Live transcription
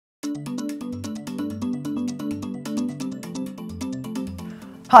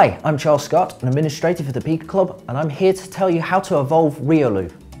Hi, I'm Charles Scott, an administrator for the Pika Club, and I'm here to tell you how to evolve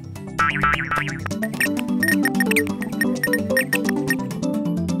Riolu.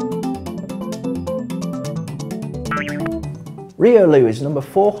 Riolu is number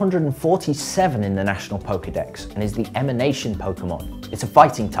 447 in the National Pokédex and is the Emanation Pokemon. It's a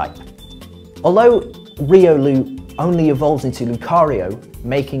fighting type. Although Riolu only evolves into Lucario,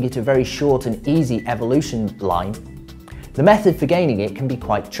 making it a very short and easy evolution line, the method for gaining it can be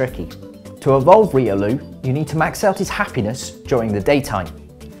quite tricky. To evolve Riolu, you need to max out its happiness during the daytime.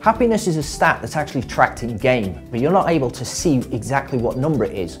 Happiness is a stat that's actually tracked in-game, but you're not able to see exactly what number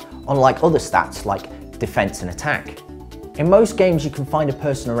it is, unlike other stats like defense and attack. In most games you can find a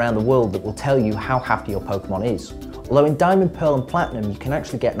person around the world that will tell you how happy your Pokemon is, although in Diamond, Pearl and Platinum you can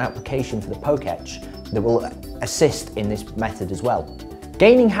actually get an application for the Pokétch that will assist in this method as well.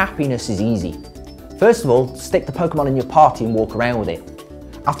 Gaining happiness is easy. First of all, stick the Pokemon in your party and walk around with it.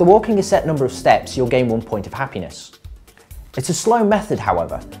 After walking a set number of steps, you'll gain 1 point of happiness. It's a slow method,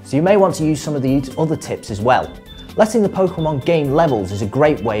 however, so you may want to use some of these other tips as well. Letting the Pokemon gain levels is a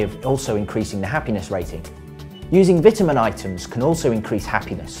great way of also increasing the happiness rating. Using vitamin items can also increase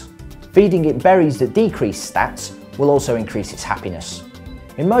happiness. Feeding it berries that decrease stats will also increase its happiness.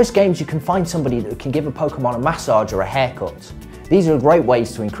 In most games you can find somebody that can give a Pokemon a massage or a haircut. These are great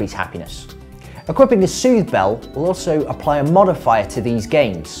ways to increase happiness. Equipping the Soothe Bell will also apply a modifier to these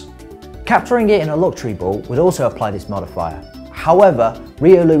games. Capturing it in a Luxury Ball would also apply this modifier. However,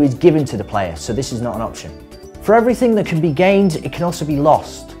 Riolu is given to the player, so this is not an option. For everything that can be gained, it can also be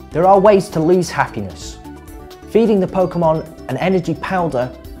lost. There are ways to lose happiness. Feeding the Pokemon an energy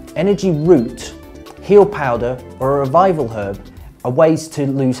powder, energy root, heal powder, or a revival herb are ways to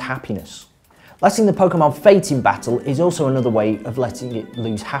lose happiness. Letting the Pokemon faint in battle is also another way of letting it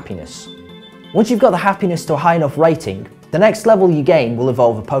lose happiness. Once you've got the happiness to a high enough rating, the next level you gain will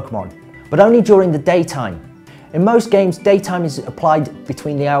evolve a Pokemon, but only during the daytime. In most games, daytime is applied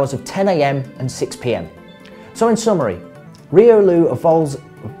between the hours of 10 AM and 6 PM. So in summary, Riolu evolves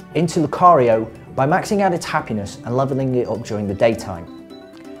into Lucario by maxing out its happiness and leveling it up during the daytime.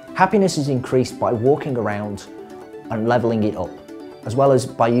 Happiness is increased by walking around and leveling it up, as well as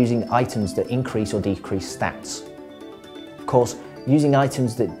by using items that increase or decrease stats. Of course, using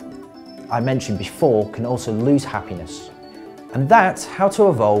items that I mentioned before can also lose happiness. And that's how to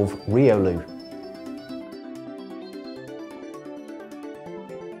evolve Riolu.